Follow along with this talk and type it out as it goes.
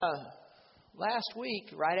Last week,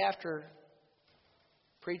 right after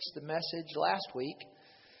I preached the message last week,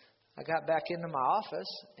 I got back into my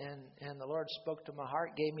office and the Lord spoke to my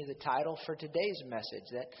heart, gave me the title for today's message.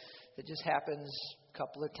 That just happens a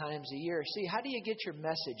couple of times a year. See, how do you get your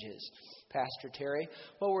messages, Pastor Terry?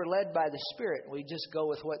 Well, we're led by the Spirit. We just go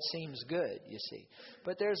with what seems good, you see.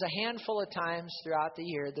 But there's a handful of times throughout the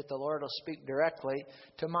year that the Lord will speak directly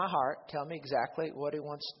to my heart, tell me exactly what He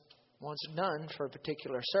wants done for a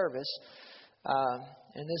particular service.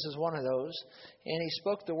 And this is one of those. And He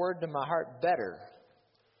spoke the word to my heart, better.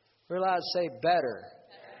 We're allowed to say better.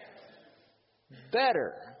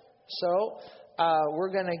 Better. So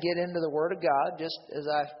we're going to get into the Word of God just as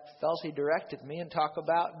I felt He directed me and talk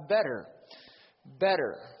about better.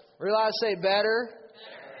 Better. We're allowed to say better.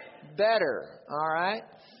 Better. All right.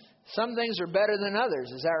 Some things are better than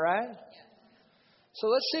others. Is that right? So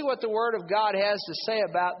let's see what the Word of God has to say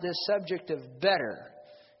about this subject of better.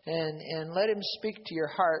 And let Him speak to your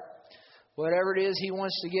heart, whatever it is He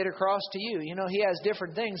wants to get across to you. You know, He has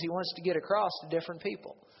different things He wants to get across to different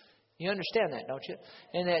people. You understand that, don't you?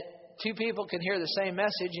 And that two people can hear the same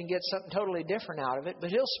message and get something totally different out of it.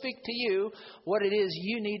 But He'll speak to you what it is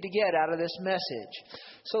you need to get out of this message.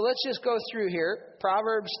 So let's just go through here.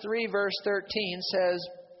 Proverbs 3 verse 13 says,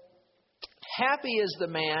 "Happy is the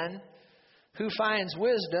man who finds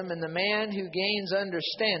wisdom and the man who gains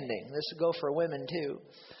understanding." This will go for women too.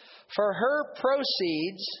 "For her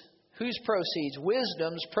proceeds," whose proceeds?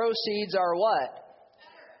 Wisdom's proceeds are what?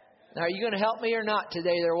 Now, are you going to help me or not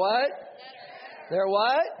today? They're what? They're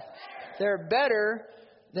what? They're better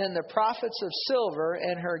than the profits of silver,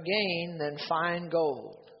 and her gain than fine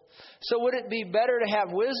gold. So would it be better to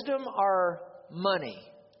have wisdom or money?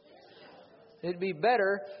 It'd be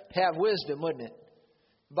better to have wisdom, wouldn't it?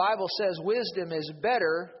 The Bible says wisdom is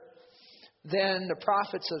better than the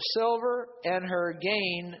profits of silver, and her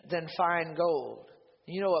gain than fine gold.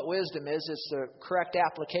 You know what wisdom is? It's the correct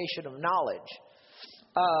application of knowledge.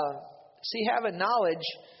 See, having knowledge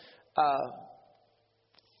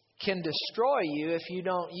can destroy you if you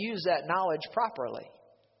don't use that knowledge properly.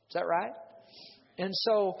 Is that right? And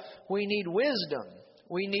so we need wisdom.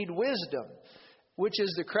 We need wisdom, which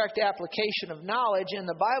is the correct application of knowledge. And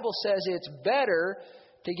the Bible says it's better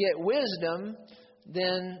to get wisdom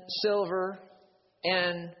than silver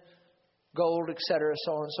and gold, etc.,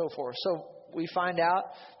 so on and so forth. So we find out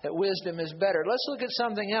that wisdom is better. Let's look at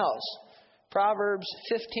something else. Proverbs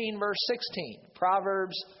 15 verse 16.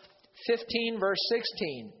 Proverbs 15 verse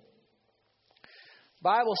 16.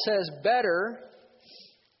 Bible says, "Better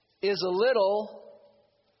is a little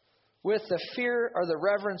with the fear or the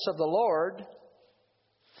reverence of the Lord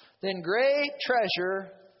than great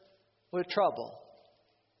treasure with trouble."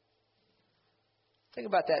 Think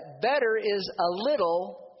about that. Better is a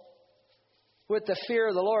little with the fear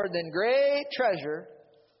of the Lord than great treasure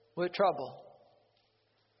with trouble.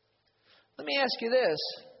 Let me ask you this.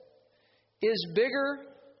 Is bigger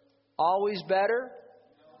always better?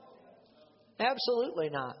 Absolutely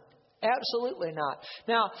not. Absolutely not.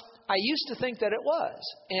 Now, I used to think that it was.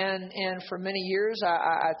 And for many years,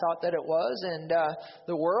 I thought that it was. And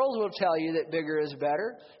the world will tell you that bigger is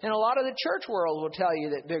better. And a lot of the church world will tell you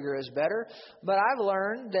that bigger is better. But I've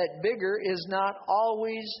learned that bigger is not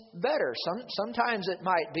always better. Sometimes it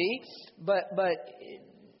might be, but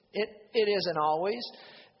it isn't always.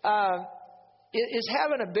 Is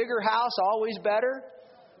having a bigger house always better?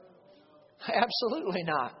 Absolutely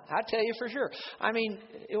not. I tell you for sure. I mean,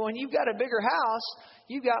 when you've got a bigger house,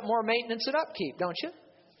 you've got more maintenance and upkeep, don't you?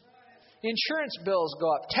 Insurance bills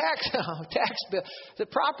go up. Tax bill. The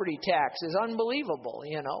property tax is unbelievable,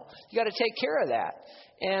 you know. You got to take care of that.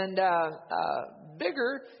 And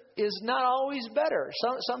bigger is not always better.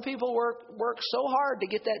 Some people work so hard to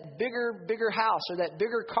get that bigger house or that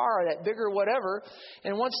bigger car or that bigger whatever.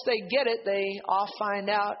 And once they get it, they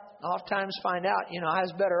oftentimes find out, you know, I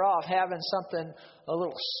was better off having something a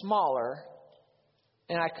little smaller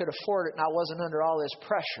and I could afford it and I wasn't under all this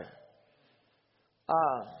pressure.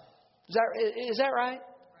 Is that right?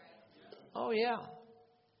 Oh, yeah.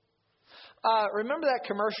 Remember that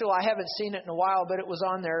commercial? I haven't seen it in a while, but it was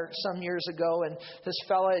on there some years ago. And this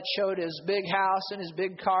fella, it showed his big house and his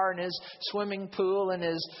big car and his swimming pool and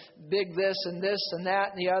his big this and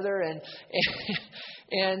that and the other. And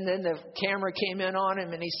then the camera came in on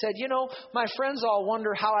him and he said, "You know, my friends all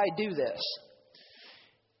wonder how I do this."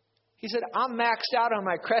 He said, "I'm maxed out on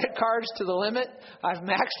my credit cards to the limit. I've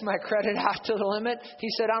maxed my credit out to the limit." He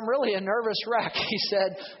said, "I'm really a nervous wreck." He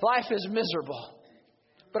said, "Life is miserable,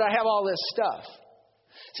 but I have all this stuff."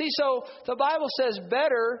 See, so the Bible says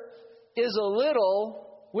better is a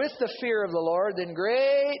little with the fear of the Lord than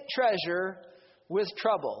great treasure with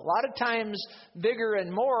trouble. A lot of times, bigger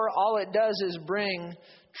and more, all it does is bring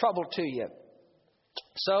trouble to you.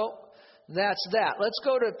 So, that's that. Let's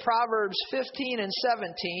go to Proverbs 15 and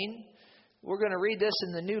 17. We're going to read this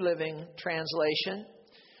in the New Living Translation.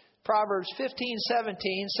 Proverbs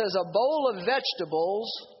 15:17 says, a bowl of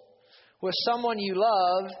vegetables with someone you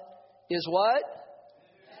love is what?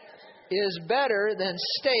 Is better than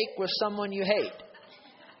steak with someone you hate.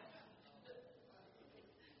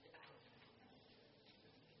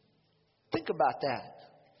 Think about that.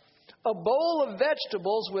 A bowl of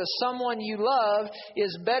vegetables with someone you love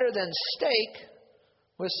is better than steak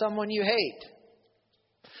with someone you hate.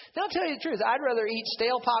 Now, I'll tell you the truth. I'd rather eat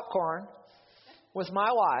stale popcorn with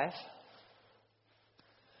my wife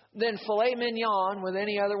than filet mignon with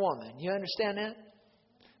any other woman. You understand that?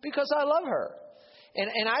 Because I love her.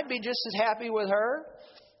 And I'd be just as happy with her,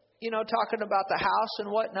 talking about the house and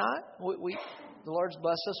whatnot. The Lord's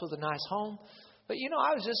blessed us with a nice home. But,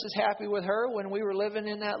 I was just as happy with her when we were living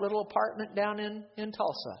in that little apartment down in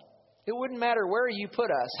Tulsa. It wouldn't matter where you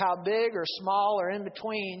put us, how big or small or in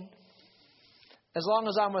between. As long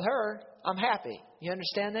as I'm with her, I'm happy. You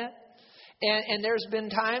understand that? And there's been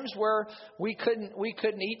times where we couldn't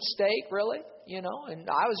eat steak, really, and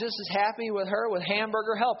I was just as happy with her with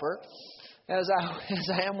Hamburger Helper as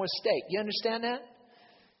I am with steak. You understand that?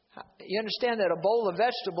 You understand that a bowl of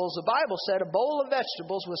vegetables, the Bible said, a bowl of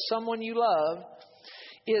vegetables with someone you love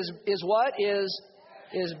is what?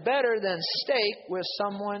 Is better than steak with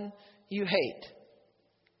someone you hate.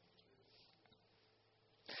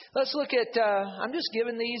 Let's look at, I'm just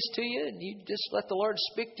giving these to you, and you just let the Lord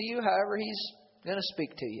speak to you however He's going to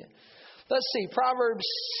speak to you. Let's see, Proverbs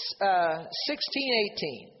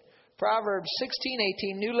 16:18. Proverbs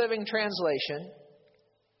 16:18, New Living Translation.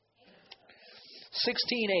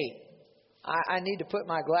 16:8. I need to put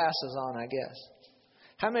my glasses on, I guess.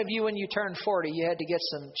 How many of you, when you turned 40, you had to get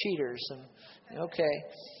some cheaters? Okay.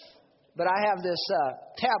 But I have this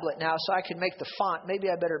tablet now, so I can make the font. Maybe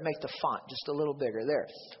I better make the font just a little bigger. There.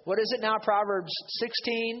 What is it now? Proverbs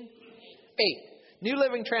 16:8. New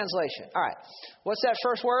Living Translation. All right. What's that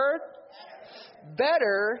first word?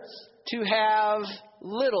 Better to have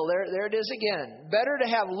little. There it is again. Better to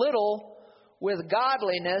have little with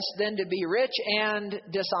godliness than to be rich and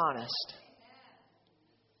dishonest.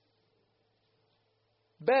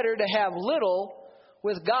 Better to have little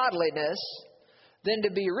with godliness than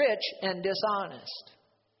to be rich and dishonest.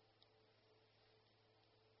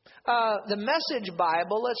 The Message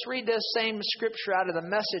Bible, let's read this same scripture out of the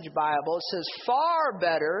Message Bible. It says, far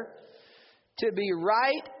better to be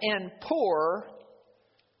right and poor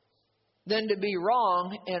than to be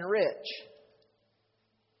wrong and rich.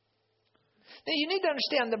 Now, you need to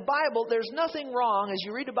understand the Bible, there's nothing wrong, as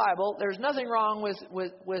you read the Bible, there's nothing wrong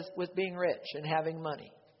with being rich and having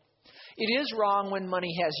money. It is wrong when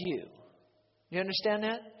money has you. You understand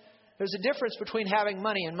that? There's a difference between having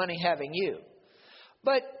money and money having you.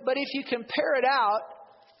 But if you compare it out,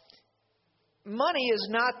 money is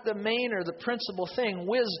not the main or the principal thing.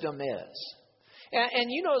 Wisdom is.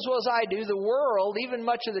 And you know as well as I do, the world, even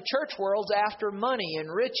much of the church world's after money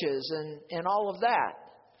and riches and all of that.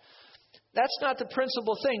 That's not the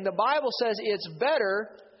principal thing. The Bible says it's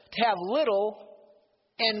better to have little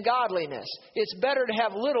and godliness. It's better to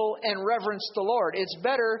have little and reverence the Lord. It's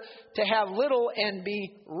better to have little and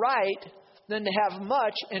be right than to have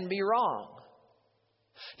much and be wrong.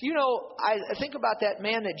 You know, I think about that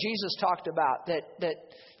man that Jesus talked about, that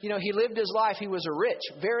he lived his life. He was a rich,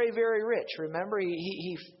 very, very rich. Remember,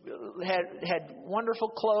 he had wonderful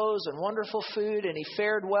clothes and wonderful food, and he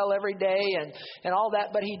fared well every day and all that.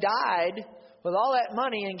 But he died with all that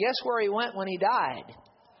money, and guess where he went when he died?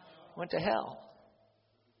 Went to hell.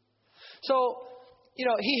 So,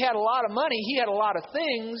 he had a lot of money. He had a lot of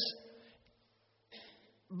things,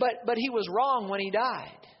 but he was wrong when he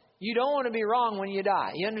died. You don't want to be wrong when you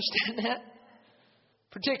die. You understand that?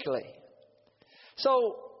 Particularly.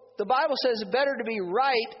 So, the Bible says it's better to be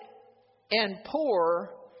right and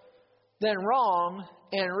poor than wrong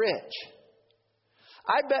and rich.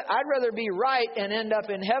 I'd rather be right and end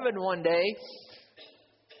up in heaven one day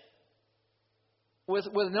with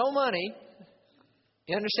no money.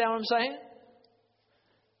 You understand what I'm saying?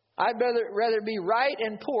 I'd rather be right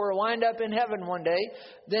and poor, wind up in heaven one day,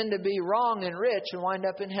 than to be wrong and rich and wind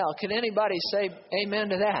up in hell. Can anybody say amen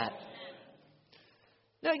to that?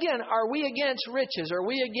 Now again, are we against riches?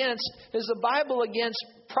 Is the Bible against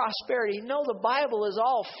prosperity? No, the Bible is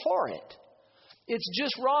all for it. It's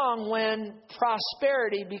just wrong when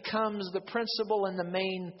prosperity becomes the principal and the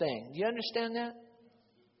main thing. Do you understand that?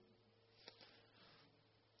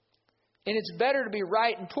 And it's better to be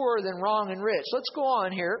right and poor than wrong and rich. Let's go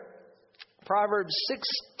on here. Proverbs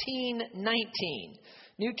 16:19,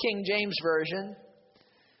 New King James Version.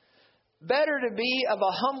 Better to be of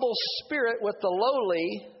a humble spirit with the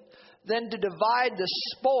lowly than to divide the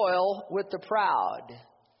spoil with the proud.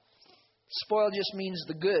 Spoil just means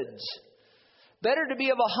the goods. Better to be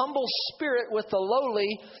of a humble spirit with the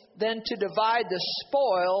lowly than to divide the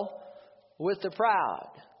spoil with the proud.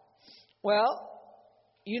 Well,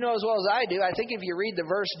 you know as well as I do, I think if you read the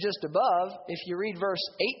verse just above, if you read verse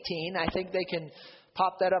 18, I think they can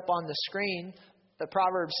pop that up on the screen. The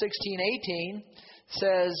Proverbs 16:18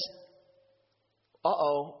 says,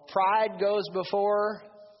 pride goes before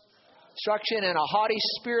destruction and a haughty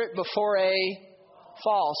spirit before a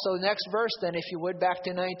fall. So next verse then, if you would, back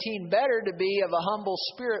to 19. Better to be of a humble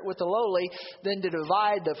spirit with the lowly than to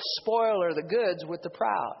divide the spoil or the goods with the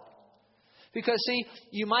proud. Because see,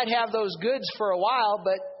 you might have those goods for a while,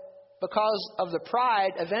 but because of the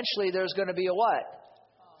pride, eventually there's going to be a what?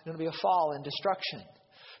 There's going to be a fall and destruction.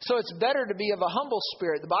 So it's better to be of a humble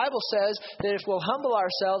spirit. The Bible says that if we'll humble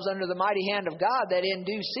ourselves under the mighty hand of God, that in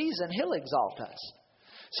due season He'll exalt us.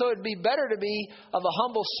 So it'd be better to be of a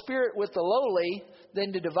humble spirit with the lowly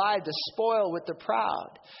than to divide the spoil with the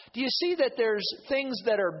proud. Do you see that there's things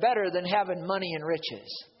that are better than having money and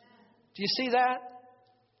riches? Do you see that?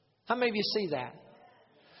 How many of you see that?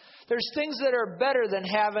 There's things that are better than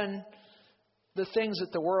having the things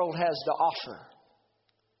that the world has to offer.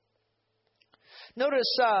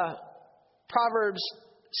 Notice Proverbs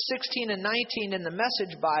 16 and 19 in the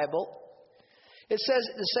Message Bible. It says,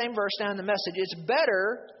 the same verse now in the Message, it's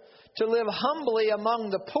better to live humbly among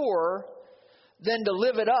the poor than to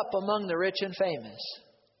live it up among the rich and famous.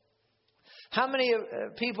 How many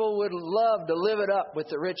people would love to live it up with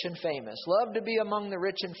the rich and famous? Love to be among the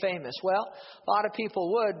rich and famous? Well, a lot of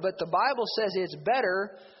people would, but the Bible says it's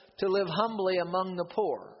better to live humbly among the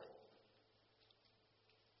poor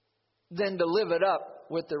than to live it up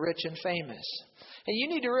with the rich and famous. And you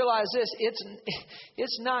need to realize this,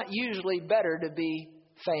 it's not usually better to be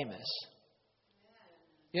famous.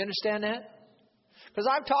 You understand that? Because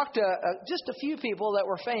I've talked to just a few people that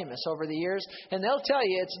were famous over the years, and they'll tell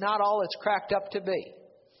you it's not all it's cracked up to be.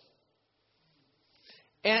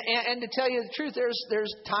 And to tell you the truth,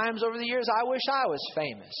 there's times over the years I wish I was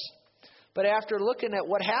famous. But after looking at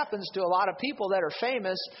what happens to a lot of people that are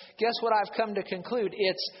famous, guess what I've come to conclude?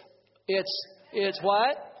 It's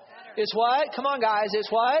what? It's what? Come on, guys. It's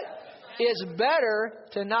what? It's better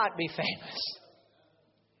to not be famous.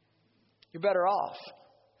 You're better off.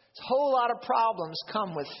 A whole lot of problems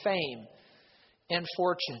come with fame and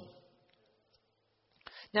fortune.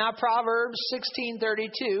 Now, Proverbs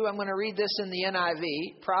 16:32. I'm going to read this in the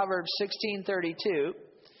NIV. Proverbs 16:32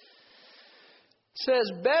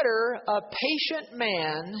 says, "Better a patient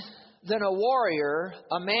man than a warrior,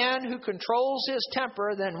 a man who controls his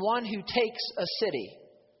temper than one who takes a city."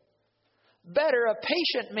 Better a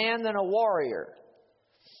patient man than a warrior.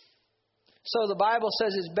 So the Bible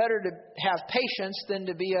says it's better to have patience than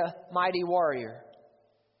to be a mighty warrior.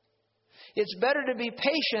 It's better to be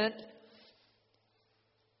patient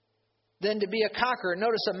than to be a conqueror.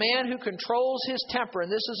 Notice, a man who controls his temper,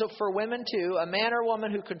 and this is for women too, a man or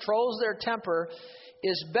woman who controls their temper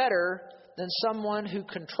is better than someone who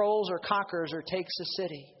controls or conquers or takes a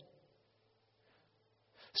city.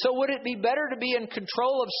 So would it be better to be in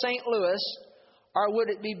control of St. Louis, or would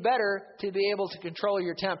it be better to be able to control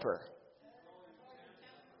your temper?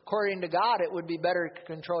 According to God, it would be better to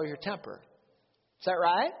control your temper. Is that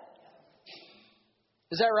right?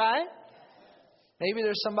 Is that right? Maybe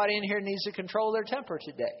there's somebody in here who needs to control their temper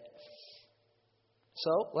today.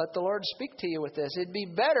 So let the Lord speak to you with this. It'd be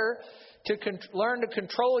better to learn to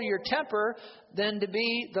control your temper than to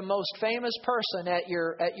be the most famous person at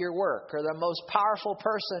your work, or the most powerful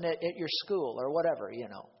person at your school, or whatever, you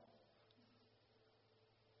know.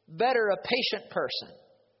 Better a patient person.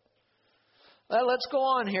 Well, let's go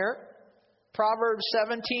on here. Proverbs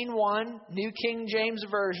 17:1, New King James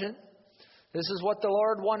Version. This is what the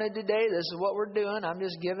Lord wanted today. This is what we're doing. I'm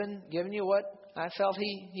just giving you what I felt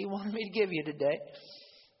He wanted me to give you today.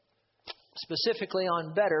 Specifically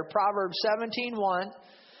on better. Proverbs 17:1.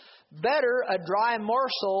 Better a dry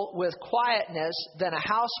morsel with quietness than a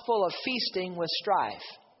house full of feasting with strife.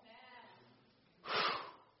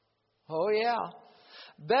 Oh yeah.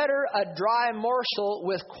 Better a dry morsel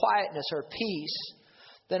with quietness or peace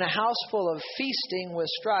than a house full of feasting with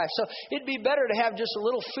strife. So it'd be better to have just a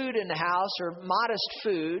little food in the house, or modest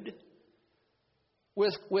food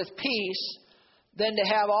with peace, than to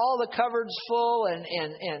have all the cupboards full and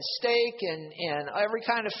steak and every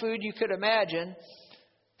kind of food you could imagine,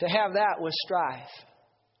 to have that with strife.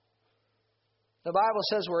 The Bible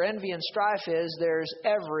says where envy and strife is, there's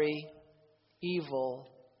every evil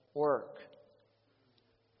work.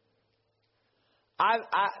 I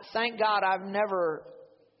thank God I've never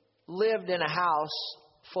lived in a house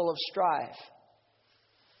full of strife.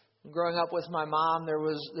 Growing up with my mom, there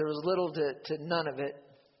was little to none of it.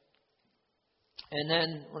 And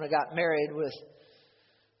then when I got married with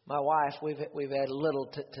my wife, we've had little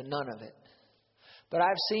to none of it. But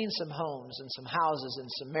I've seen some homes and some houses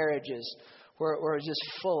and some marriages where it's just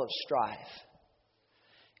full of strife.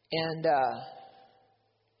 And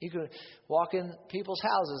you can walk in people's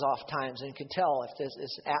houses oftentimes and can tell if there's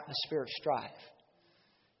this atmosphere of strife.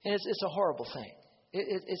 And it's a horrible thing.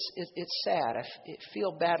 It's sad. I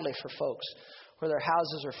feel badly for folks where their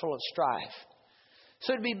houses are full of strife.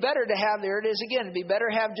 So it'd be better to have, there it is again, it'd be better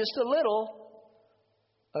to have just a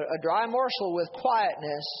dry morsel with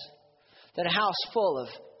quietness than a house full of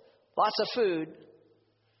lots of food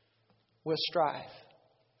with strife.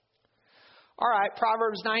 All right,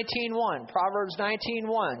 Proverbs 19:1. Proverbs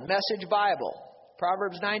 19:1, Message Bible.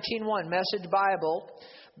 Proverbs 19:1, Message Bible.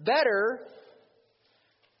 Better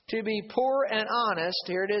to be poor and honest.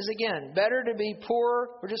 Here it is again. Better to be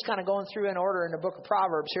poor. We're just kind of going through in order in the book of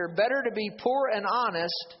Proverbs here. Better to be poor and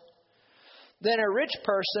honest than a rich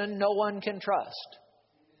person no one can trust.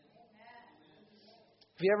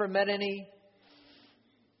 Have you ever met any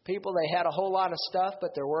people, they had a whole lot of stuff,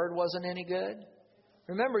 but their word wasn't any good?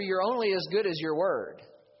 Remember, you're only as good as your word.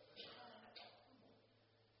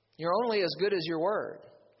 You're only as good as your word.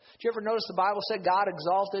 Did you ever notice the Bible said God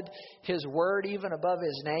exalted His word even above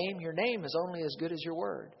His name? Your name is only as good as your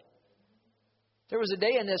word. There was a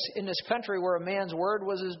day in this country where a man's word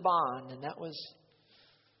was his bond, and that was.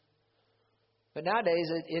 But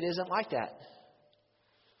nowadays it isn't like that.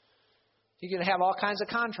 You can have all kinds of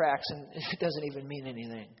contracts, and it doesn't even mean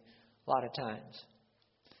anything a lot of times.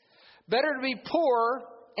 Better to be poor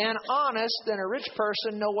and honest than a rich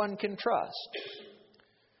person no one can trust.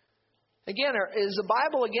 Again, is the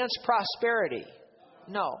Bible against prosperity?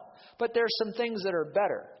 No. But there's some things that are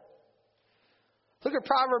better. Look at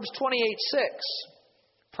Proverbs 28:6.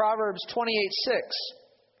 Proverbs 28:6.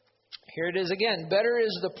 Here it is again. Better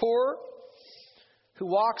is the poor who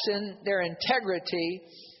walks in their integrity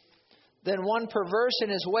than one perverse in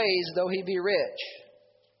his ways, though he be rich.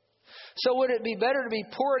 So would it be better to be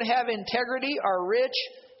poor and have integrity, or rich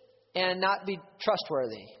and not be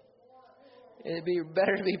trustworthy? It'd be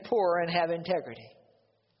better to be poor and have integrity.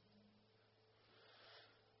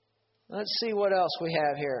 Let's see what else we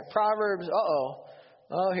have here. Proverbs,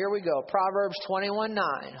 Oh, here we go. Proverbs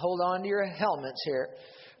 21:9. Hold on to your helmets here.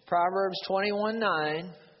 Proverbs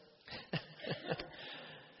 21:9.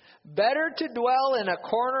 Better to dwell in a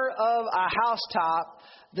corner of a housetop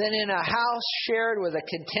than in a house shared with a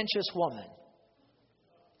contentious woman.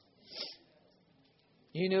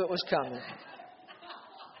 You knew it was coming.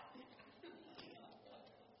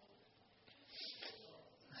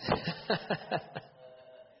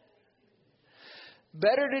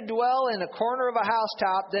 Better to dwell in a corner of a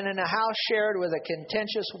housetop than in a house shared with a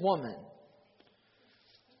contentious woman.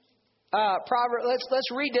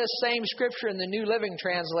 Let's read this same scripture in the New Living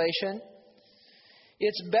Translation.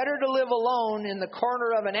 It's better to live alone in the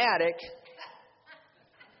corner of an attic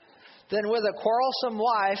than with a quarrelsome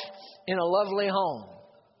wife in a lovely home.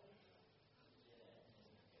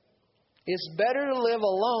 It's better to live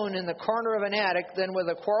alone in the corner of an attic than with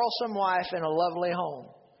a quarrelsome wife in a lovely home.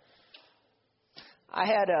 Now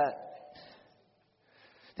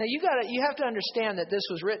you have to understand that this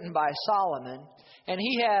was written by Solomon, and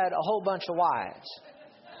he had a whole bunch of wives.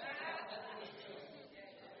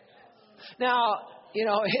 Now,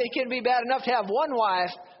 it can be bad enough to have one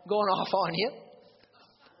wife going off on you,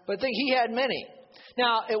 but think he had many.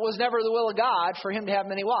 Now, it was never the will of God for him to have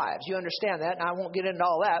many wives. You understand that, and I won't get into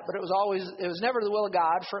all that, but it was never the will of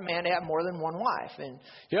God for a man to have more than one wife. And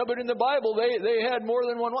but in the Bible, they had more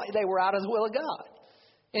than one wife. They were out of the will of God.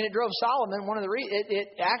 And it drove Solomon, one of the reasons,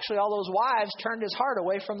 actually all those wives turned his heart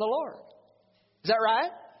away from the Lord. Is that right?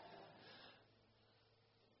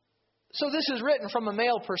 So this is written from a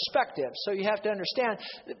male perspective, so you have to understand.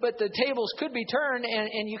 But the tables could be turned,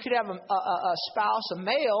 and you could have a spouse, a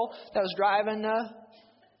male, that was driving the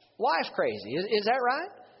wife crazy. Is that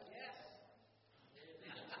right?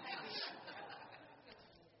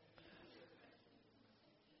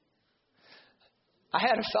 I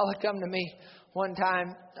had a fella come to me one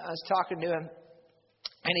time. I was talking to him,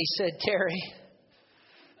 and he said, "Terry,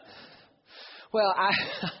 well,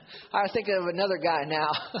 I think of another guy now."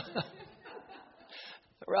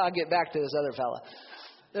 Well, I'll get back to this other fella.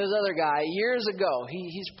 This other guy, years ago,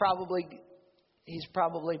 he's probably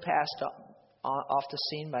passed off the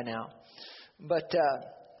scene by now. But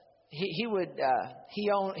he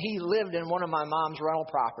lived in one of my mom's rental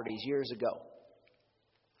properties years ago.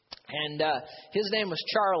 And his name was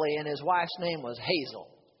Charlie, and his wife's name was Hazel.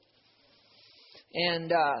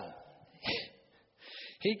 And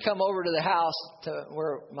he'd come over to the house to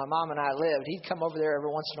where my mom and I lived. He'd come over there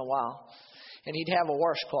every once in a while, and he'd have a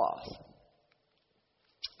washcloth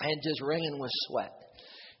and just wringing with sweat.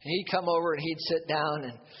 And he'd come over and he'd sit down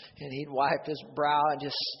and he'd wipe his brow and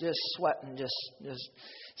just sweat and just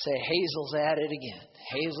say, Hazel's at it again.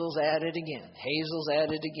 Hazel's at it again. Hazel's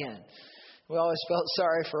at it again. We always felt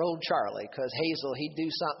sorry for old Charlie because Hazel, he'd do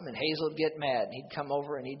something and Hazel would get mad. And he'd come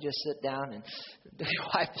over and he'd just sit down and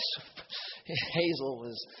wipe his... Hazel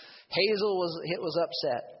was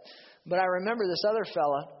upset. But I remember this other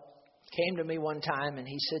fella came to me one time and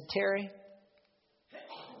he said, Terry,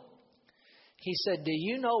 he said, do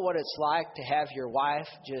you know what it's like to have your wife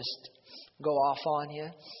just go off on you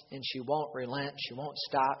and she won't relent, she won't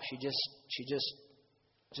stop, she just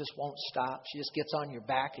won't stop. She just gets on your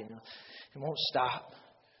back and won't stop.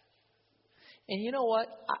 And you know what?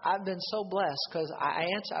 I've been so blessed because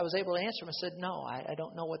I was able to answer him. I said, no, I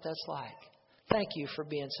don't know what that's like. Thank you for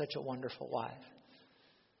being such a wonderful wife.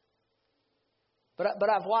 But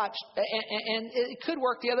I've watched, and it could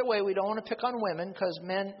work the other way. We don't want to pick on women because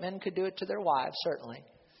men could do it to their wives, certainly.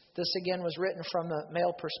 This, again, was written from the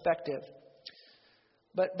male perspective.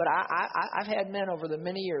 But I've had men over the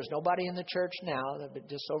many years, nobody in the church now, but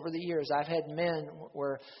just over the years, I've had men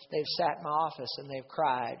where they've sat in my office and they've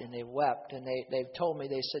cried and they've wept and they've told me,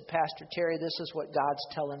 they said, Pastor Terry, this is what God's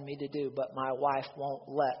telling me to do, but my wife won't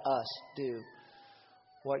let us do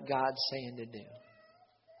what God's saying to do.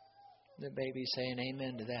 The baby's saying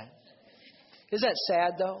amen to that. Isn't that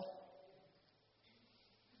sad, though?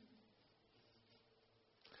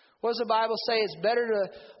 What does the Bible say? It's better to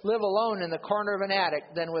live alone in the corner of an attic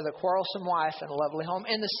than with a quarrelsome wife in a lovely home.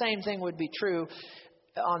 And the same thing would be true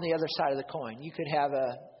on the other side of the coin. You could have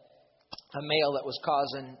a male that was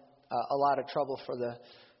causing a lot of trouble for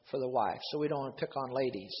the wife. So we don't want to pick on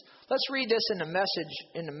ladies. Let's read this in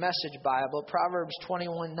the Message Bible, Proverbs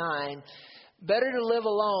 21:9. Better to live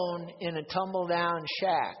alone in a tumble-down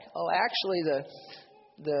shack. Oh, actually,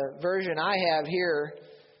 the version I have here,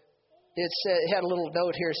 it had a little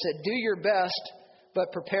note here. It said, do your best,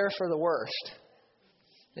 but prepare for the worst.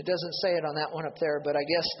 It doesn't say it on that one up there, but I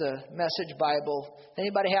guess the Message Bible.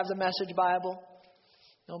 Anybody have the Message Bible?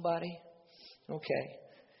 Nobody? Okay.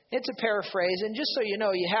 It's a paraphrase, and just so you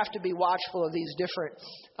know, you have to be watchful of these different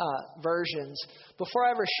versions. Before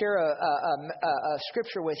I ever share a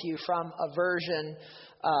scripture with you from a version,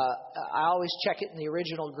 I always check it in the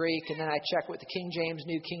original Greek, and then I check with the King James,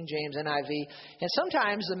 New King James, NIV. And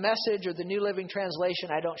sometimes the Message or the New Living Translation,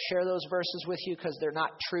 I don't share those verses with you because they're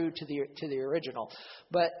not true to the original.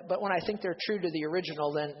 But when I think they're true to the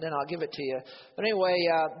original, then I'll give it to you. But anyway,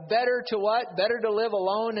 better to what? Better to live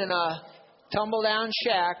alone in a tumble-down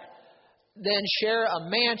shack than share a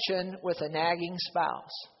mansion with a nagging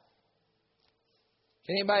spouse.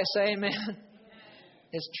 Can anybody say amen?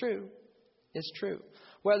 It's true. It's true.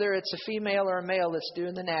 Whether it's a female or a male that's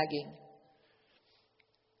doing the nagging.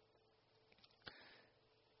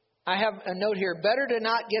 I have a note here. Better to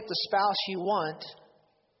not get the spouse you want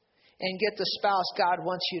and get the spouse God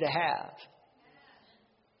wants you to have.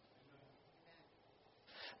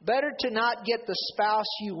 Better to not get the spouse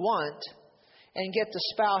you want and get the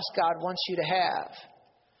spouse God wants you to have.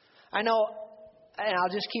 I know, and I'll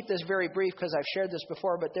just keep this very brief because I've shared this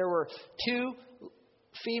before, but there were two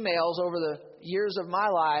females over the years of my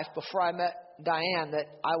life before I met Diane that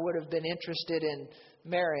I would have been interested in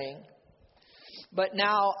marrying. But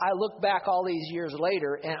now I look back all these years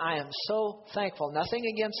later and I am so thankful. Nothing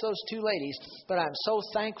against those two ladies, but I'm so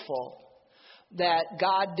thankful that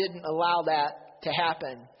God didn't allow that to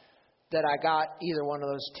happen, that I got either one of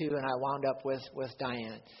those two and I wound up with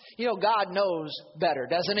Diane. You know, God knows better,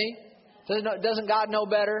 doesn't He? Doesn't God know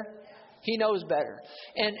better? He knows better.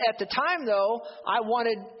 And at the time, though, I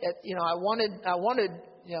wanted,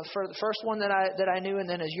 for the first one that I knew, and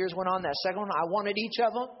then as years went on, that second one, I wanted each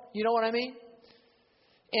of them. You know what I mean?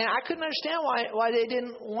 And I couldn't understand why they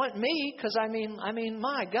didn't want me, because I mean,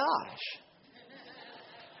 my gosh.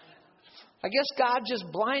 I guess God just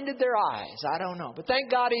blinded their eyes. I don't know. But thank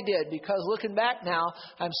God He did, because looking back now,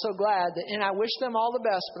 I'm so glad that, and I wish them all the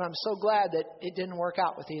best, but I'm so glad that it didn't work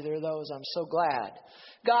out with either of those. I'm so glad.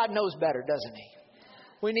 God knows better, doesn't He?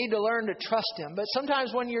 We need to learn to trust Him. But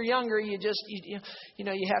sometimes when you're younger, you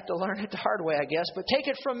have to learn it the hard way, I guess. But take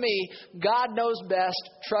it from me, God knows best.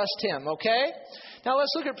 Trust Him, okay? Now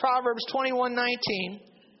let's look at Proverbs 21:19.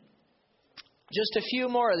 Just a few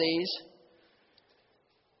more of these.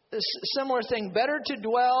 similar thing. Better to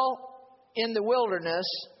dwell in the wilderness.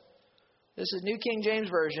 This is New King James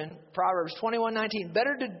Version, Proverbs 21:19.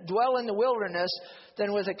 Better to dwell in the wilderness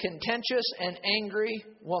than with a contentious and angry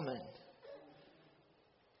woman.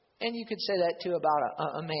 And you could say that too about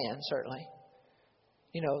a man, certainly.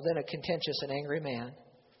 Than a contentious and angry man.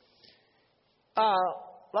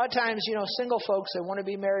 A lot of times, single folks, they want to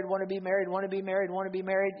be married, want to be married, want to be married, want to be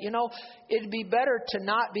married. It'd be better to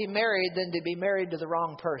not be married than to be married to the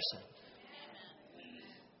wrong person.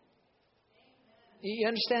 You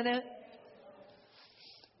understand that?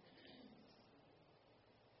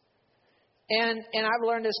 And I've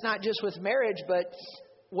learned this not just with marriage, but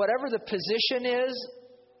whatever the position is,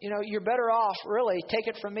 you're better off, really, take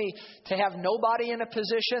it from me, to have nobody in a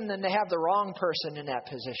position than to have the wrong person in that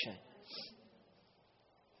position.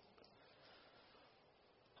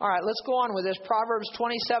 All right, let's go on with this. Proverbs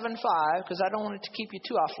 27:5, because I don't want it to keep you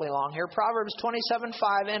too awfully long here. Proverbs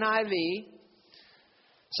 27:5 NIV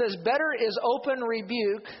says, better is open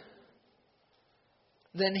rebuke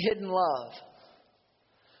than hidden love.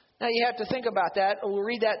 Now you have to think about that. We'll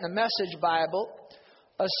read that in the Message Bible.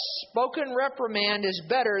 A spoken reprimand is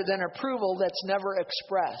better than approval that's never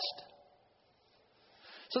expressed.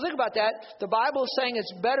 So think about that. The Bible is saying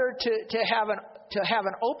it's better to have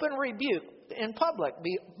an open rebuke in public,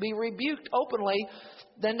 be rebuked openly,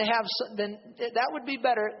 than that would be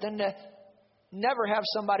better than to never have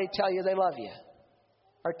somebody tell you they love you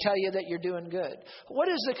or tell you that you're doing good. What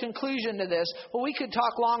is the conclusion to this? Well, we could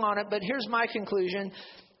talk long on it, but here's my conclusion.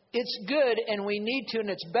 It's good, and we need to, and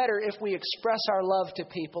it's better if we express our love to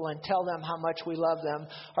people and tell them how much we love them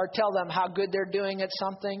or tell them how good they're doing at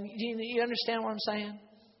something. You understand what I'm saying?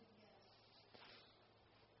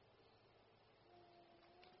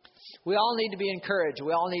 We all need to be encouraged.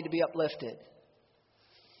 We all need to be uplifted.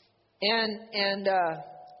 And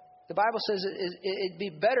the Bible says it'd be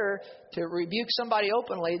better to rebuke somebody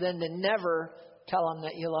openly than to never tell them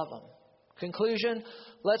that you love them. Conclusion,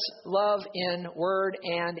 let's love in word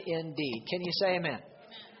and in deed. Can you say amen?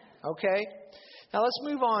 Okay. Now let's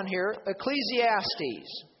move on here.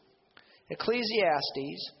 Ecclesiastes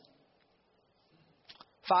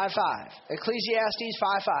 5:5. Ecclesiastes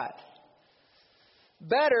 5:5.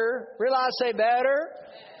 Better, realize, say better.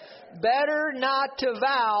 Better not to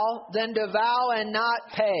vow than to vow and not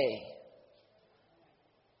pay.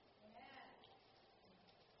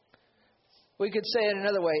 We could say it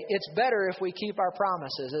another way. It's better if we keep our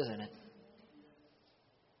promises, isn't it?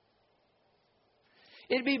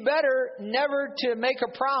 It'd be better never to make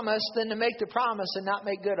a promise than to make the promise and not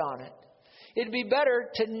make good on it. It'd be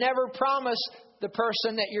better to never promise the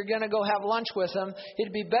person that you're going to go have lunch with them.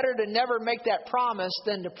 It'd be better to never make that promise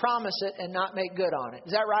than to promise it and not make good on it.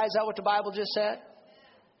 Is that right? Is that what the Bible just said?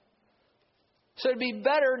 So it'd be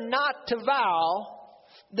better not to vow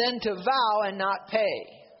than to vow and not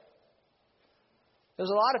pay. There's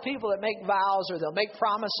a lot of people that make vows or they'll make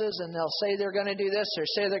promises and they'll say they're going to do this or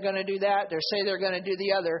say they're going to do that or say they're going to do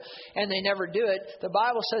the other and they never do it. The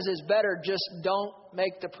Bible says it's better just don't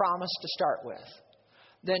make the promise to start with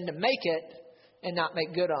than to make it and not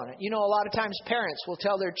make good on it. A lot of times parents will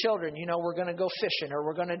tell their children, we're going to go fishing or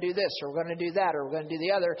we're going to do this or we're going to do that or we're going to do the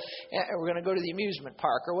other and we're going to go to the amusement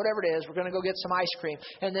park or whatever it is. We're going to go get some ice cream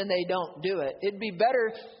and then they don't do it. It'd be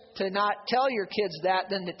better to not tell your kids that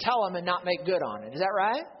than to tell them and not make good on it. Is that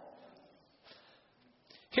right?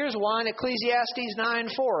 Here's one, Ecclesiastes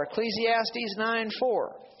 9:4. Ecclesiastes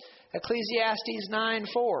 9:4. Ecclesiastes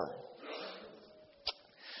 9:4.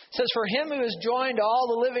 It says, for him who is joined to all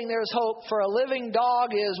the living there is hope, for a living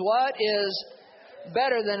dog is what? Is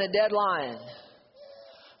better than a dead lion.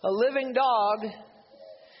 A living dog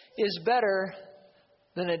is better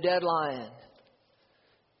than a dead lion.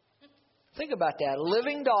 Think about that. A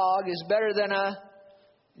living dog is better than a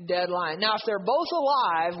dead lion. Now, if they're both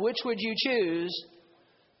alive, which would you choose?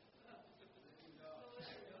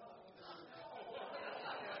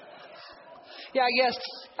 Yeah,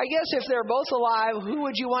 I guess if they're both alive, who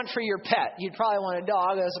would you want for your pet? You'd probably want a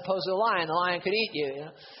dog as opposed to a lion. The lion could eat you.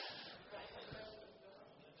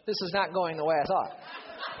 This is not going the way I thought.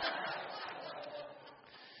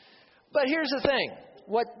 But here's the thing.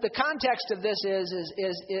 What the context of this is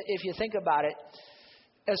if you think about it,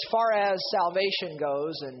 as far as salvation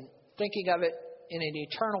goes and thinking of it in an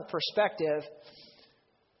eternal perspective,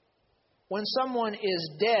 when someone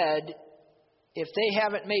is dead, if they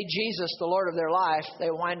haven't made Jesus the Lord of their life, they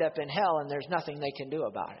wind up in hell and there's nothing they can do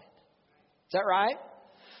about it. Is that right?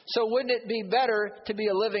 So wouldn't it be better to be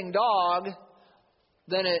a living dog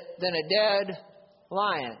than a dead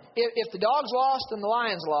lion? If the dog's lost and the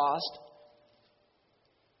lion's lost,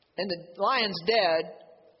 and the lion's dead,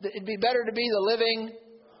 it'd be better to be the living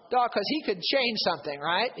Dog, because he could change something,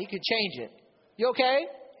 right? He could change it. You okay?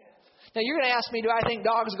 Now, you're going to ask me, do I think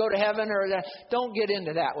dogs go to heaven? Or that? Don't get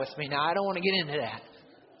into that with me now. I don't want to get into that.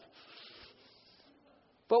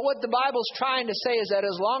 But what the Bible's trying to say is that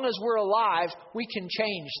as long as we're alive, we can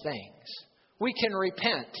change things. We can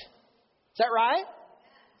repent. Is that right?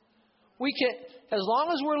 We can, as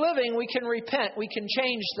long as we're living, we can repent. We can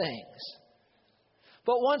change things.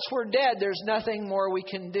 But once we're dead, there's nothing more we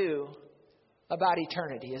can do about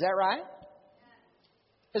eternity. Is that right?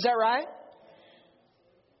 Is that right?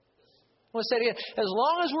 Let's say it again. As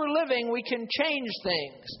long as we're living, we can change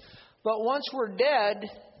things. But once we're dead,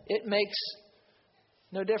 it makes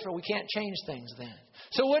no difference. We can't change things then.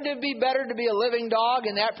 So wouldn't it be better to be a living dog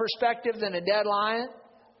in that perspective than a dead lion?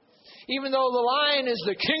 Even though the lion is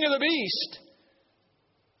the king of the beast,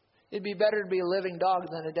 it'd be better to be a living dog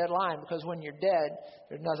than a dead lion, because when you're dead,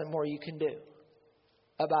 there's nothing more you can do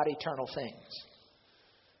about eternal things.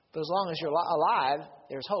 But as long as you're alive,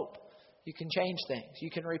 there's hope. You can change things.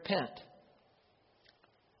 You can repent.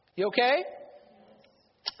 You okay?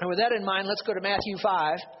 And with that in mind, let's go to Matthew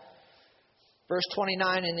 5, verse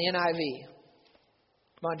 29 in the NIV.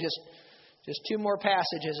 Come on, just two more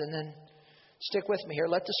passages and then stick with me here.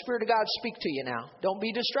 Let the Spirit of God speak to you now. Don't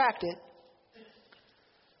be distracted.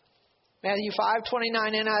 Matthew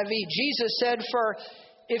 5:29 NIV. Jesus said, "For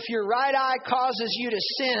if your right eye causes you to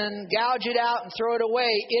sin, gouge it out and throw it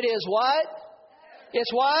away. It is what?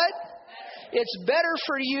 It's what? It's better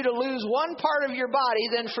for you to lose one part of your body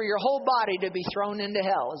than for your whole body to be thrown into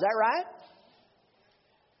hell." Is that right?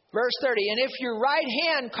 Verse 30. "And if your right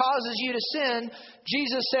hand causes you to sin,"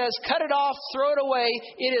 Jesus says, "cut it off, throw it away.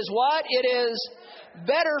 It is what? It is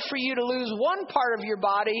better for you to lose one part of your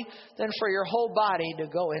body than for your whole body to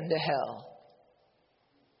go into hell."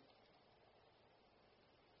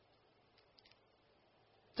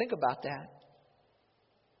 Think about that.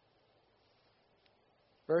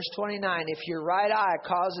 Verse 29, if your right eye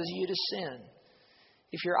causes you to sin,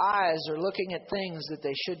 if your eyes are looking at things that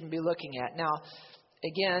they shouldn't be looking at. Now,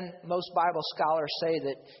 again, most Bible scholars say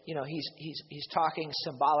that, he's talking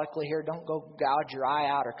symbolically here. Don't go gouge your eye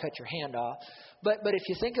out or cut your hand off. But if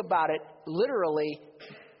you think about it, literally,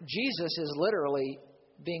 Jesus is literally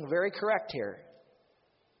being very correct here.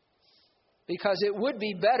 Because it would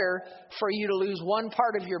be better for you to lose one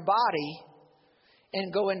part of your body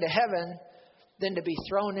and go into heaven than to be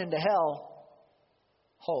thrown into hell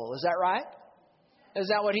whole. Is that right? Is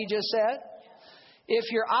that what he just said?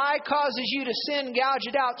 If your eye causes you to sin, gouge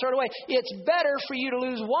it out, throw it away. It's better for you to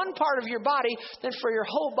lose one part of your body than for your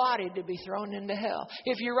whole body to be thrown into hell.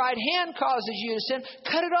 If your right hand causes you to sin,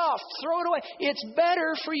 cut it off, throw it away. It's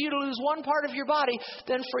better for you to lose one part of your body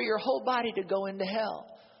than for your whole body to go into hell.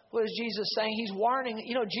 What is Jesus saying? He's warning.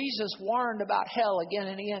 Jesus warned about hell again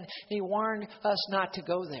and again. He warned us not to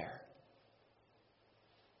go there.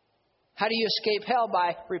 How do you escape hell?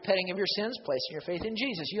 By repenting of your sins, placing your faith in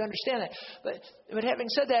Jesus. You understand that. But having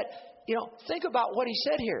said that, think about what he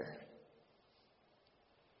said here.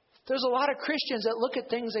 There's a lot of Christians that look at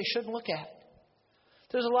things they shouldn't look at.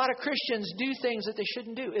 There's a lot of Christians do things that they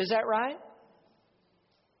shouldn't do. Is that right?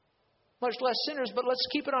 Much less sinners, but let's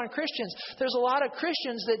keep it on Christians. There's a lot of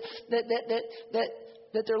Christians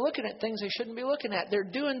that they're looking at things they shouldn't be looking at. They're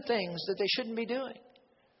doing things that they shouldn't be doing.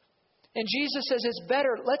 And Jesus says it's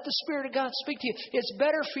better, let the Spirit of God speak to you. It's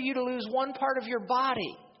better for you to lose one part of your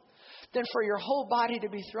body than for your whole body to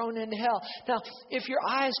be thrown into hell. Now, if your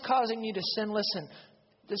eye is causing you to sin, listen,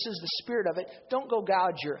 this is the spirit of it. Don't go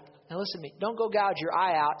gouge now listen to me, don't go gouge your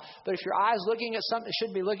eye out. But if your eye is looking at something it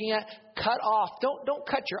shouldn't be looking at, cut off. Don't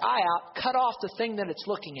cut your eye out. Cut off the thing that it's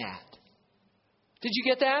looking at. Did you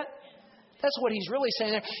get that? That's what he's really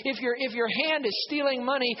saying there. If your hand is stealing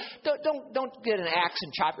money, don't get an axe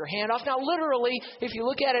and chop your hand off. Now, literally, if you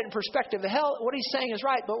look at it in perspective of hell, what he's saying is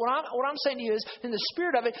right. But what I'm saying to you is, in the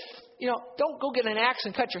spirit of it, don't go get an axe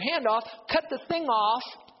and cut your hand off. Cut the thing off.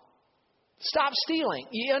 Stop stealing.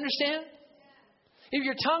 You understand? If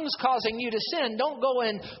your tongue's causing you to sin, don't go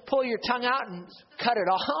and pull your tongue out and cut it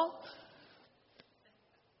off.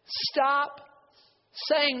 Stop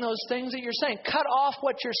saying those things that you're saying. Cut off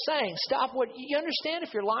what you're saying. Stop what you understand.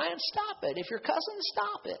 If you're lying, stop it. If you're cussing,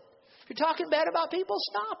 stop it. If you're talking bad about people,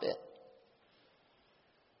 stop it.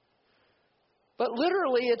 But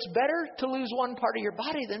literally, it's better to lose one part of your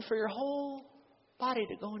body than for your whole body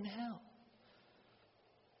to go into hell.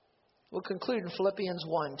 We'll conclude in Philippians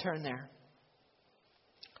 1. Turn there.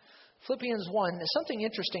 Philippians 1. Something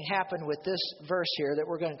interesting happened with this verse here that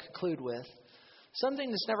we're going to conclude with. Something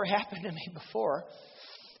that's never happened to me before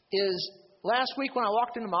is last week when I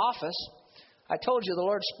walked into my office, I told you the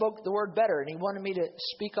Lord spoke the word better, and He wanted me to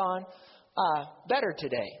speak on better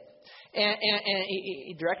today. And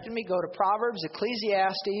he directed me, go to Proverbs,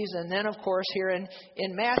 Ecclesiastes, and then, of course, here in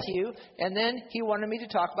Matthew. And then he wanted me to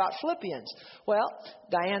talk about Philippians. Well,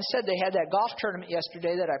 Diane said they had that golf tournament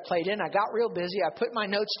yesterday that I played in. I got real busy. I put my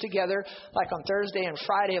notes together like on Thursday and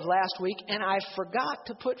Friday of last week, and I forgot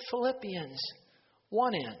to put Philippians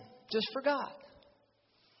 1 in. Just forgot.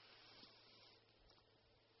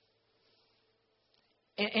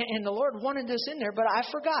 And the Lord wanted this in there, but I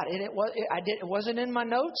forgot. And it wasn't in my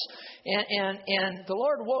notes. And the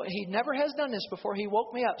Lord, He never has done this before. He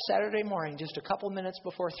woke me up Saturday morning, just a couple minutes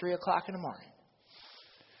before 3 o'clock in the morning.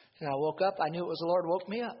 And I woke up. I knew it was the Lord woke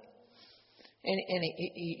me up. And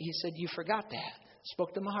he said, you forgot that.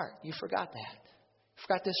 Spoke to my heart. You forgot that. You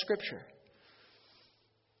forgot this scripture.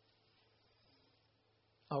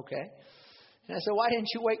 Okay. And I said, why didn't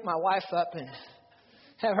you wake my wife up and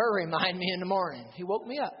have her remind me in the morning? He woke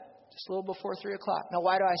me up just a little before 3 o'clock. Now,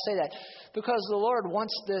 why do I say that? Because the Lord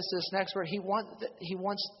wants this next word. He wants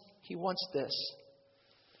this.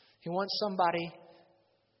 He wants somebody,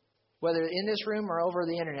 whether in this room or over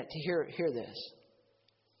the internet, to hear this.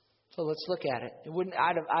 So let's look at it.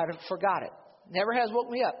 I'd have forgot it. Never has woke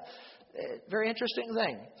me up. Very interesting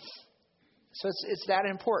thing. So it's that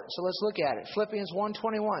important. So let's look at it. Philippians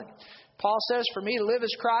 1:21. Paul says, "For me to live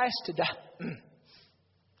is Christ, to die."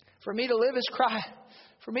 For me to live is Christ.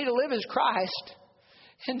 For me to live is Christ,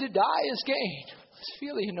 and to die is gain. Let's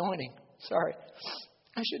feel the anointing. Sorry,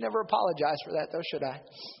 I should never apologize for that, though, should I?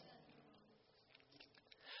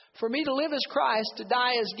 For me to live is Christ, to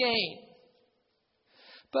die is gain.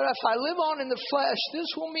 But if I live on in the flesh, this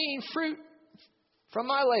will mean fruit from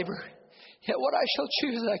my labor. Yet what I shall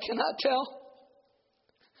choose, I cannot tell.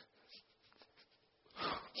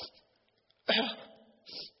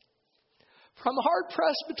 For I'm hard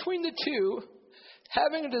pressed between the two,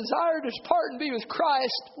 having a desire to depart and be with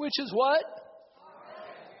Christ, which is what?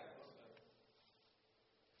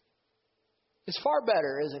 It's far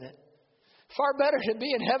better, isn't it? Far better to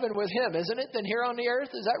be in heaven with Him, isn't it, than here on the earth?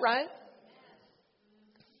 Is that right?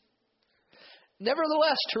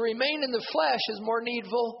 Nevertheless, to remain in the flesh is more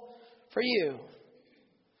needful for you.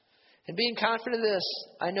 And being confident of this,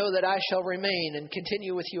 I know that I shall remain and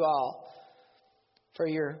continue with you all for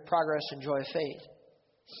your progress and joy of faith.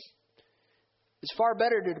 It's far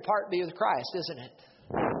better to depart and be with Christ, isn't it?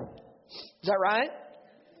 Is that right?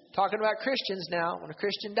 Talking about Christians now. When a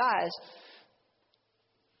Christian dies,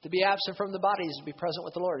 to be absent from the body is to be present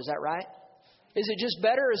with the Lord. Is that right? Is it just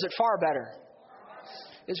better or is it far better?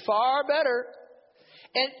 It's far better.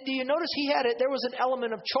 And do you notice he had it? There was an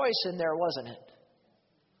element of choice in there, wasn't it?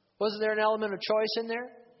 Wasn't there an element of choice in there?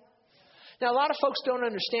 Now, a lot of folks don't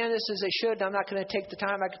understand this as they should. I'm not going to take the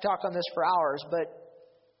time. I could talk on this for hours, but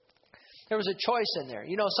there was a choice in there.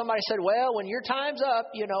 You know, somebody said, well, when your time's up,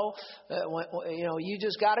 you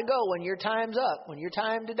just got to go when your time's up. When your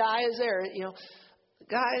time to die is there,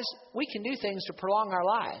 Guys, we can do things to prolong our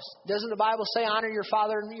lives. Doesn't the Bible say honor your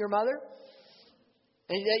father and your mother?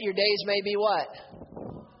 And that your days may be what?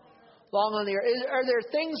 Long on the earth. Are there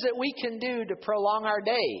things that we can do to prolong our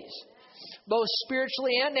days? Both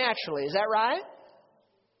spiritually and naturally. Is that right?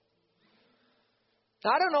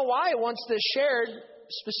 Now, I don't know why he wants this shared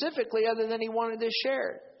specifically other than he wanted this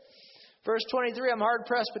shared. Verse 23, I'm hard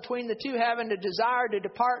pressed between the two, having a desire to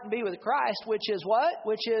depart and be with Christ, which is what?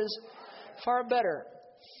 Which is far better.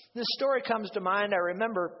 This story comes to mind. I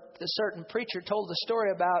remember a certain preacher told the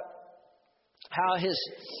story about how in his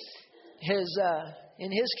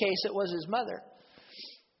case, it was his mother.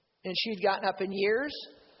 And she'd gotten up in years.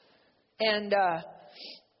 And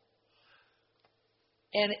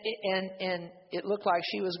it looked like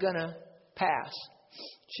she was going to pass.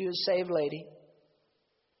 She was a saved lady.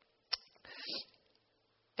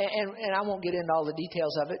 And I won't get into all the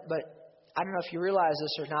details of it, but I don't know if you realize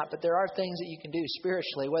this or not, but there are things that you can do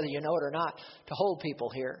spiritually, whether you know it or not, to hold people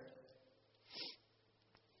here.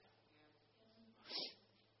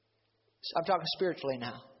 I'm talking spiritually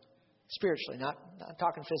now. Spiritually, not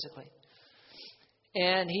talking physically.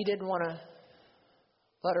 And he didn't want to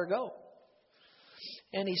let her go.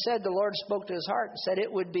 And he said, the Lord spoke to his heart and said, it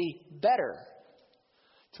would be better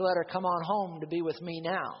to let her come on home to be with me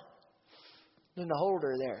now than to hold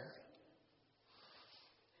her there.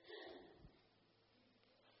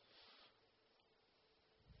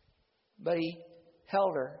 But he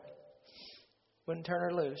held her, wouldn't turn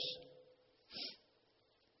her loose.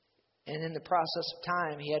 And in the process of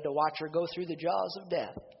time, he had to watch her go through the jaws of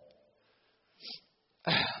death.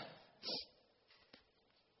 A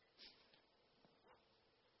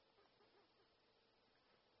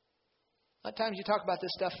lot of times you talk about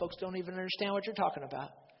this stuff, folks don't even understand what you're talking about.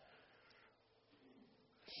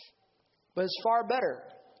 But it's far better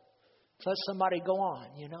Let somebody go on,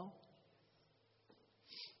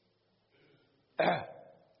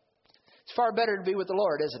 It's far better to be with the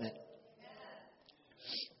Lord, isn't it?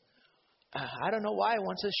 I don't know why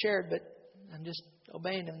once it's shared, but I'm just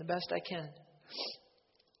obeying Him the best I can.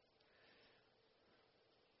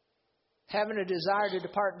 Having a desire to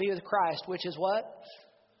depart and be with Christ, which is what?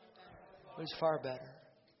 Which is far better.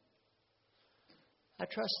 I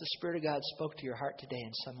trust the Spirit of God spoke to your heart today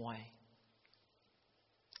in some way.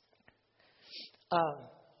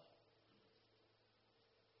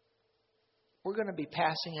 We're going to be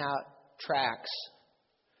passing out tracts.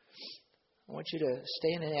 I want you to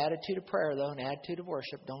stay in an attitude of prayer, though, an attitude of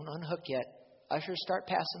worship. Don't unhook yet. Ushers, start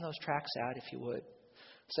passing those tracts out if you would.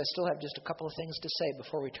 Because I still have just a couple of things to say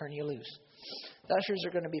before we turn you loose. The ushers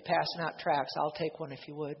are going to be passing out tracts. I'll take one if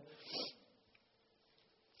you would.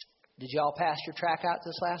 Did you all pass your tract out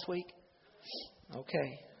this last week?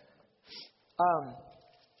 Okay.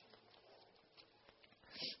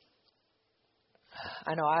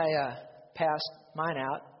 I know I passed mine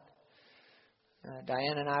out.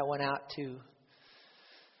 Diane and I went out to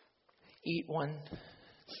eat one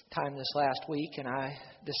time this last week, and I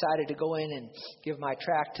decided to go in and give my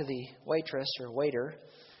tract to the waitress or waiter.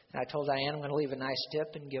 And I told Diane I'm going to leave a nice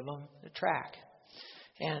tip and give them the tract.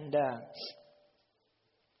 And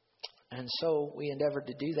so we endeavored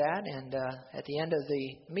to do that. And at the end of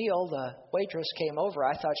the meal, the waitress came over.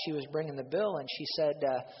 I thought she was bringing the bill, and she said,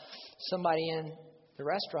 somebody in the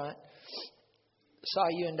restaurant saw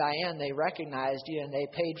you and Diane. They recognized you, and they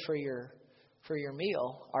paid for your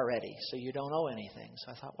meal already, so you don't owe anything.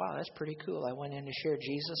 So I thought, wow, that's pretty cool. I went in to share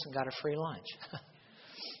Jesus and got a free lunch.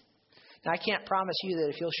 Now, I can't promise you that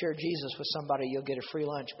if you'll share Jesus with somebody, you'll get a free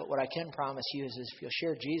lunch. But what I can promise you is if you'll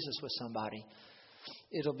share Jesus with somebody,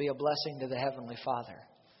 it'll be a blessing to the Heavenly Father.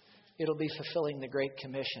 It'll be fulfilling the Great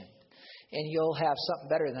Commission. And you'll have something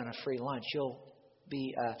better than a free lunch. You'll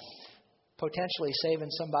be potentially saving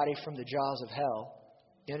somebody from the jaws of hell.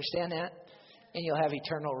 You understand that? And you'll have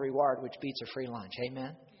eternal reward, which beats a free lunch.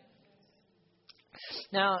 Amen?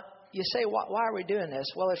 Now, you say, why are we doing this?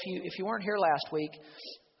 Well, if you weren't here last week,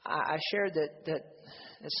 I shared that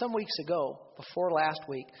some weeks ago, before last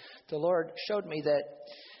week, the Lord showed me that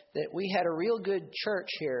we had a real good church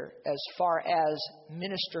here as far as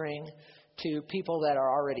ministering to people that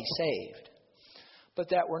are already saved, but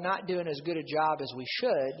that we're not doing as good a job as we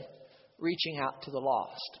should reaching out to the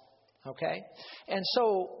lost. Okay? And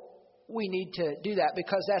so we need to do that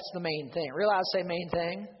because that's the main thing. Realize, say main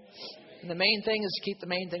thing. And the main thing is to keep the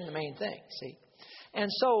main thing the main thing. See? And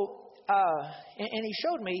so, and he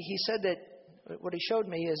showed me, he said that, what he showed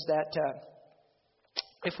me is that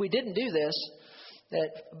if we didn't do this, that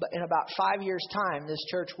in about 5 years' time, this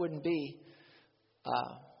church wouldn't be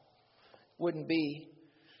what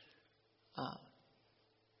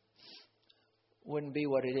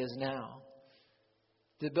it is now.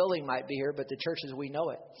 The building might be here, but the church as we know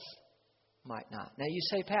it might not. Now you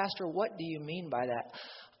say, Pastor, what do you mean by that?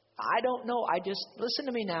 I don't know. Listen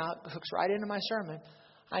to me now. It hooks right into my sermon.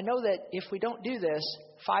 I know that if we don't do this,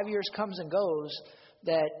 5 years comes and goes,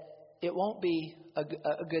 that it won't be a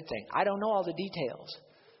good thing. I don't know all the details.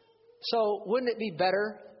 So wouldn't it be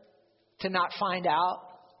better to not find out?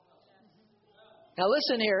 Now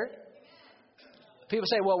listen here. People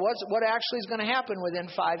say, well, what actually is going to happen within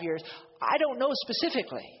 5 years? I don't know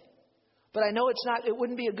specifically. But I know it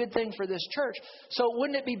wouldn't be a good thing for this church. So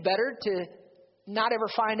wouldn't it be better to not ever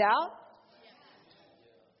find out?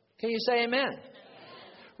 Can you say amen?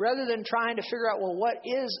 Rather than trying to figure out, well, what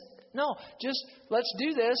is... No, just let's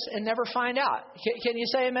do this and never find out. Can you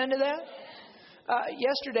say amen to that?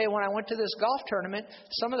 Yesterday when I went to this golf tournament,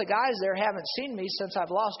 some of the guys there haven't seen me since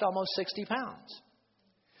I've lost almost 60 pounds.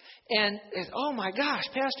 And oh my gosh,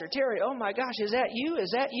 Pastor Terry, oh my gosh, is that you? Is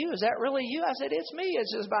that you? Is that really you? I said, it's me.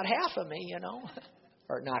 It's just about half of me,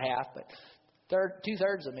 Or not half, but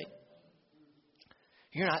 2/3 of me.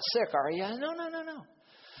 You're not sick, are you? No.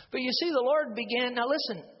 But you see, the Lord began, now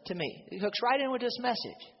listen to me. He hooks right in with this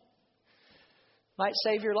message. Might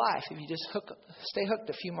save your life if you just stay hooked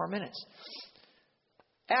a few more minutes.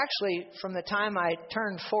 Actually, from the time I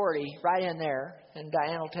turned 40, right in there, and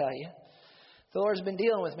Diane will tell you, the Lord's been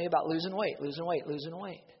dealing with me about losing weight.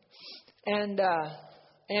 And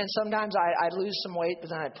sometimes I'd lose some weight, but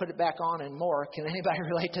then I'd put it back on and more. Can anybody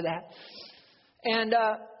relate to that? And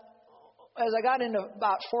as I got into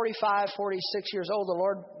about 45, 46 years old, the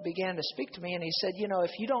Lord began to speak to me, and He said,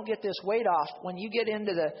 if you don't get this weight off, when you get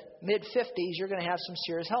into the mid-50s, you're going to have some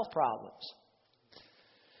serious health problems.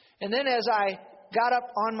 And then as I got up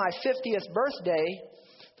on my 50th birthday,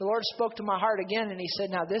 the Lord spoke to my heart again, and He said,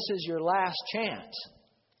 now this is your last chance.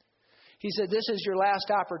 He said, this is your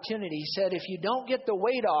last opportunity. He said, if you don't get the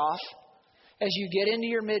weight off as you get into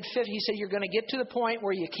your mid-50s, he said, you're going to get to the point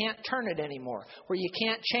where you can't turn it anymore, where you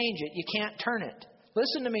can't change it. You can't turn it.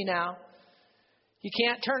 Listen to me now. You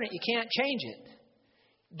can't turn it. You can't change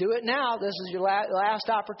it. Do it now. This is your last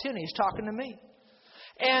opportunity. He's talking to me.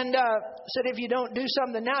 And said, if you don't do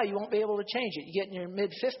something now, you won't be able to change it. You get in your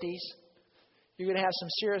mid-50s, you're going to have some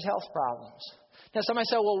serious health problems. Now, somebody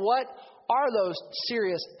said, well, what are those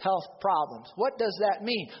serious health problems? What does that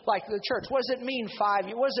mean? Like the church, what does it mean 5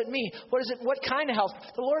 years? What does it mean? What kind of health?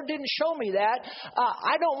 The Lord didn't show me that.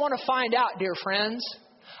 I don't want to find out, dear friends.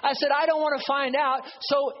 I said, I don't want to find out.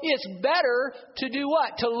 So it's better to do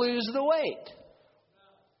what? To lose the weight.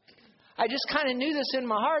 I just kind of knew this in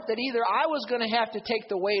my heart that either I was going to have to take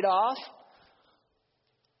the weight off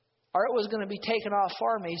or it was going to be taken off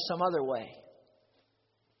for me some other way.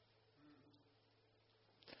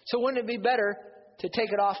 So wouldn't it be better to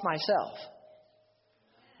take it off myself?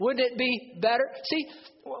 Wouldn't it be better? See,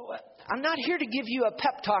 I'm not here to give you a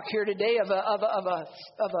pep talk here today of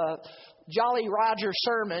a Jolly Roger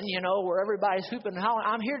sermon, you know, where everybody's hooping and hollering.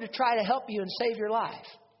 I'm here to try to help you and save your life.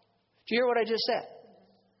 Do you hear what I just said?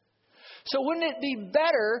 So wouldn't it be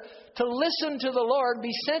better to listen to the Lord,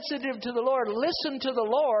 be sensitive to the Lord, listen to the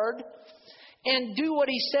Lord, and do what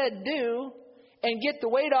He said do, and get the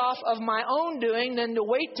weight off of my own doing than to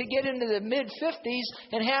wait to get into the mid-50s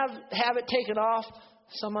and have it taken off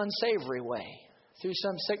some unsavory way through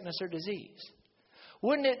some sickness or disease?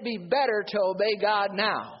 Wouldn't it be better to obey God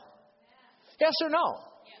now? Yes or no?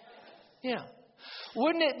 Yeah.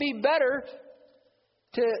 Wouldn't it be better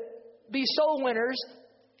to be soul winners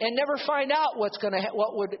and never find out what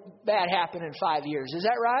would bad happen in 5 years? Is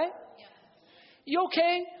that right? You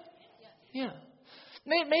okay? Yeah.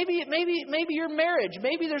 Maybe your marriage.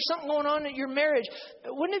 Maybe there's something going on in your marriage.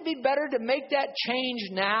 Wouldn't it be better to make that change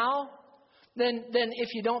now than if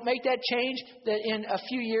you don't make that change, that in a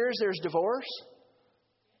few years there's divorce?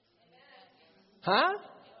 Huh?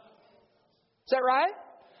 Is that right?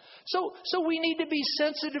 So we need to be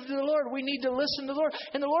sensitive to the Lord. We need to listen to the Lord.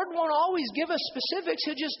 And the Lord won't always give us specifics.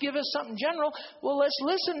 He'll just give us something general. Well, let's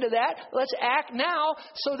listen to that. Let's act now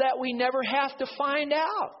so that we never have to find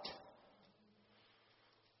out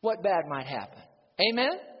what bad might happen.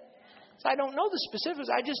 Amen? So I don't know the specifics.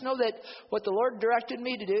 I just know that what the Lord directed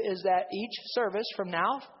me to do is that each service from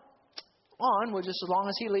now on, just as long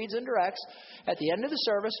as He leads and directs, at the end of the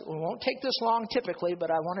service, we won't take this long typically, but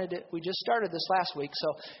we just started this last week,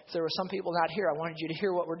 so if there were some people not here, I wanted you to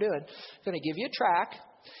hear what we're doing. I'm going to give you a track,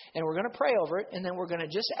 and we're going to pray over it, and then we're going to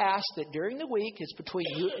just ask that during the week, it's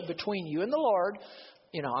between you and the Lord.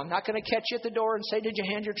 You know, I'm not going to catch you at the door and say, did you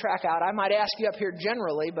hand your track out? I might ask you up here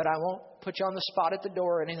generally, but I won't put you on the spot at the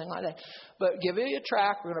door or anything like that. But give you a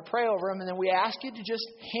track. We're going to pray over them. And then we ask you to just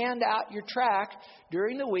hand out your track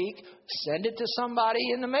during the week. Send it to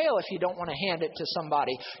somebody in the mail if you don't want to hand it to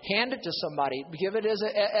somebody. Hand it to somebody. Give it as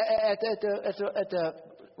at the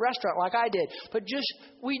restaurant like I did. But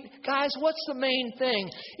guys, what's the main thing?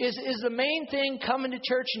 Is the main thing coming to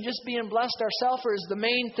church and just being blessed ourselves, or is the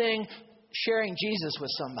main thing sharing Jesus with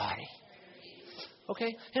somebody?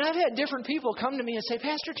 Okay? And I've had different people come to me and say,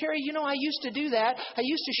 Pastor Terry, you know, I used to do that. I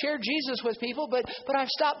used to share Jesus with people, but I've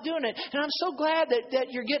stopped doing it. And I'm so glad that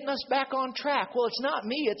you're getting us back on track. Well, it's not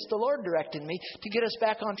me. It's the Lord directing me to get us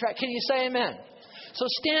back on track. Can you say amen? So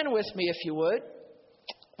stand with me if you would.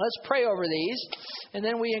 Let's pray over these. And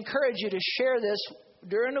then we encourage you to share this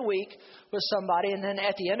during the week with somebody, and then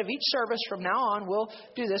at the end of each service from now on, we'll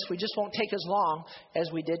do this. We just won't take as long as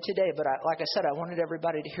we did today, but like I said, I wanted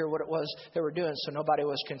everybody to hear what it was they were doing so nobody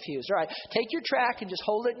was confused. All right, take your track and just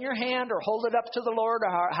hold it in your hand or hold it up to the Lord, or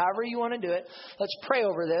however you want to do it. Let's pray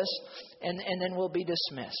over this, and then we'll be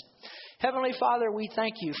dismissed. Heavenly Father, we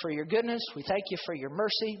thank you for your goodness. We thank you for your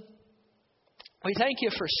mercy. We thank you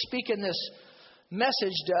for speaking this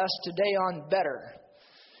message to us today on better.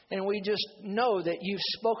 And we just know that you've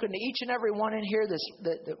spoken to each and every one in here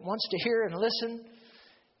that wants to hear and listen.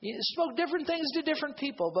 You spoke different things to different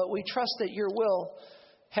people, but we trust that your will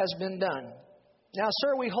has been done. Now,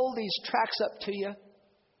 sir, we hold these tracks up to you.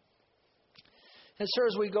 And, sir,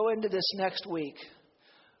 as we go into this next week,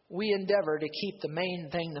 we endeavor to keep the main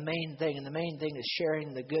thing. And the main thing is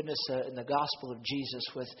sharing the goodness and the gospel of Jesus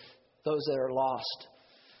with those that are lost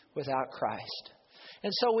without Christ.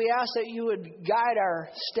 And so we ask that you would guide our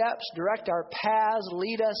steps, direct our paths,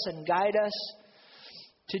 lead us and guide us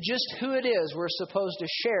to just who it is we're supposed to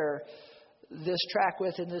share this track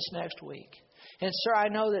with in this next week. And sir, I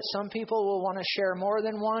know that some people will want to share more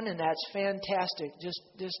than one, and that's fantastic.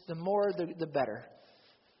 Just the more, the better.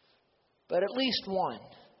 But at least one.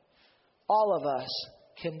 All of us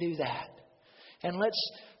can do that. And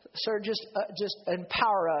let's, sir, just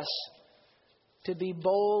empower us to be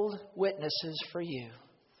bold witnesses for you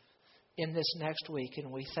in this next week.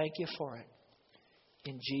 And we thank you for it.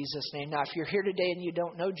 In Jesus' name. Now, if you're here today and you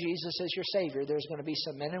don't know Jesus as your Savior, there's going to be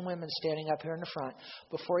some men and women standing up here in the front.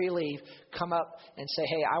 Before you leave, come up and say,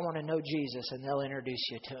 hey, I want to know Jesus. And they'll introduce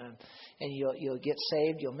you to Him. And you'll get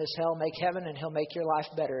saved. You'll miss hell, make heaven, and He'll make your life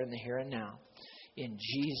better in the here and now. In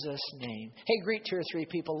Jesus' name. Hey, greet 2 or 3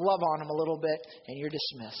 people. Love on them a little bit, and you're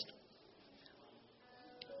dismissed.